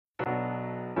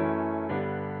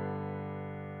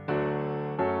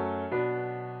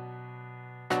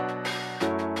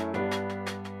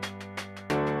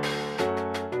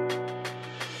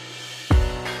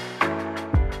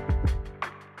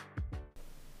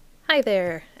Hi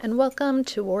there, and welcome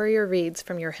to Warrior Reads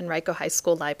from your Henrico High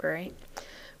School Library.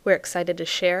 We're excited to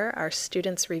share our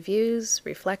students' reviews,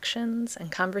 reflections,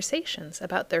 and conversations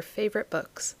about their favorite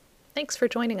books. Thanks for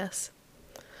joining us.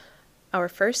 Our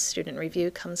first student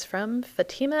review comes from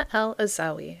Fatima El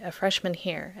Azawi, a freshman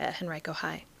here at Henrico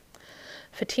High.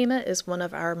 Fatima is one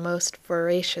of our most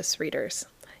voracious readers,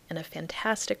 and a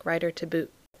fantastic writer to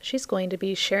boot. She's going to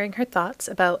be sharing her thoughts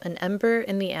about An Ember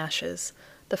in the Ashes,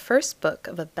 the first book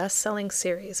of a best-selling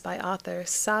series by author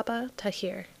Sabaa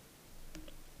Tahir.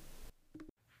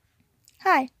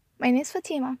 Hi, my name is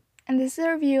Fatima, and this is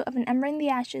a review of An Ember in the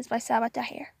Ashes by Sabaa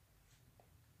Tahir.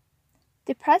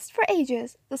 Depressed for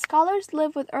ages, the scholars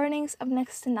live with earnings of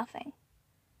next to nothing.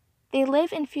 They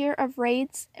live in fear of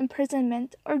raids,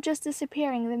 imprisonment, or just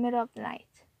disappearing in the middle of the night.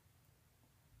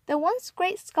 The once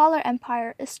great scholar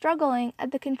empire is struggling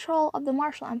at the control of the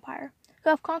Marshall Empire,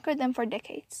 who have conquered them for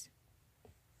decades.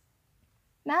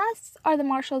 Masks are the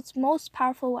Marshalls' most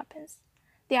powerful weapons.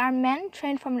 They are men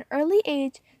trained from an early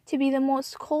age to be the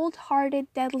most cold-hearted,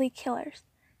 deadly killers,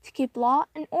 to keep law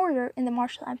and order in the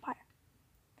Marshall Empire.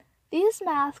 These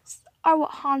masks are what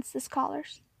haunts the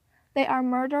scholars. They are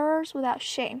murderers without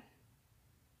shame.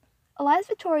 Elias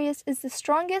Victorious is the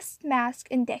strongest mask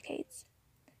in decades.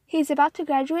 He is about to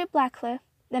graduate Blackcliff,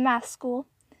 the mask school,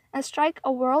 and strike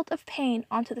a world of pain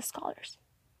onto the scholars.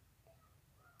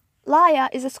 Laia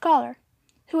is a scholar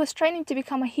who was training to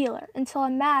become a healer until a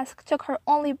mask took her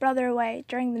only brother away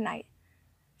during the night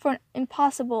for an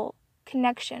impossible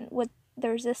connection with the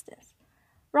resistance,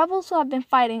 rebels who have been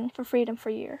fighting for freedom for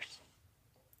years.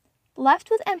 Left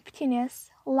with emptiness,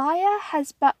 Laia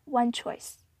has but one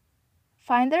choice: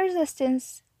 find the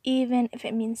resistance, even if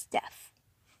it means death.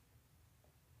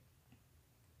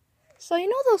 So you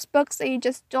know those books that you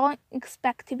just don't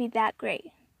expect to be that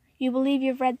great? You believe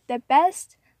you've read the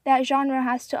best that genre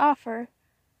has to offer,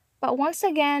 but once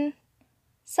again,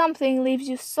 something leaves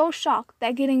you so shocked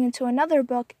that getting into another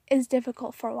book is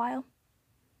difficult for a while.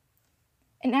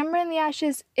 An Ember in the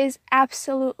Ashes is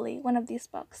absolutely one of these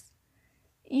books.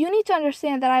 You need to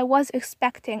understand that I was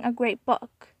expecting a great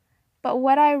book, but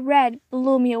what I read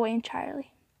blew me away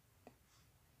entirely.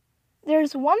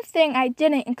 There's one thing I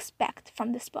didn't expect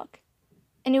from this book,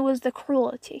 and it was the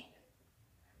cruelty.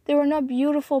 There were no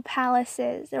beautiful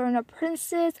palaces, there were no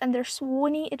princes and their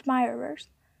swoony admirers.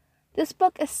 This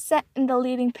book is set in the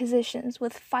leading positions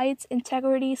with fights,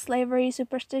 integrity, slavery,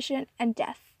 superstition, and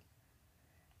death.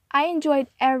 I enjoyed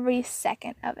every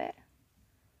second of it.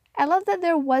 I love that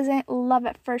there wasn't love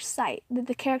at first sight, that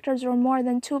the characters were more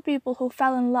than two people who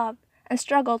fell in love and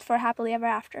struggled for happily ever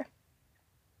after.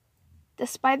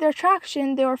 Despite their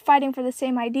attraction, they were fighting for the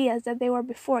same ideas that they were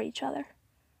before each other.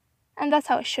 And that's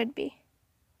how it should be.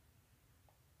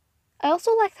 I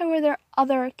also liked how there were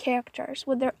other characters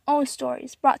with their own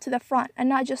stories brought to the front and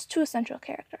not just two central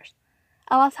characters.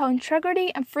 I loved how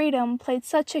integrity and freedom played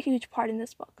such a huge part in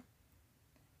this book,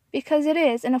 because it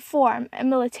is, in a form, a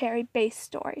military-based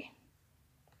story.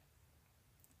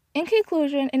 In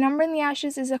conclusion, An Ember in the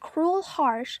Ashes is a cruel,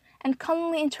 harsh, and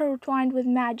cunningly intertwined with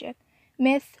magic,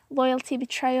 myth, loyalty,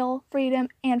 betrayal, freedom,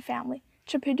 and family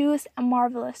to produce a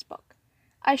marvelous book.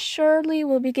 I surely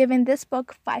will be giving this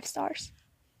book 5 stars.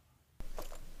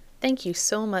 Thank you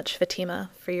so much,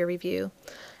 Fatima, for your review.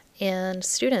 And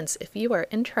students, if you are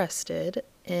interested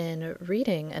in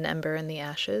reading An Ember in the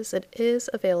Ashes, it is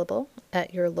available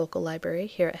at your local library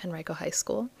here at Henrico High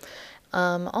School.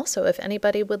 Also, if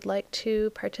anybody would like to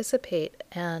participate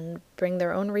and bring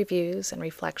their own reviews and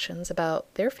reflections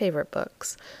about their favorite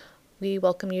books, we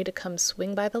welcome you to come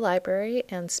swing by the library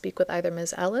and speak with either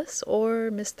Ms. Ellis or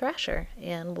Ms. Thrasher,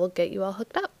 and we'll get you all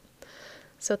hooked up.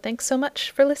 So thanks so much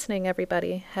for listening,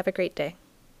 everybody. Have a great day.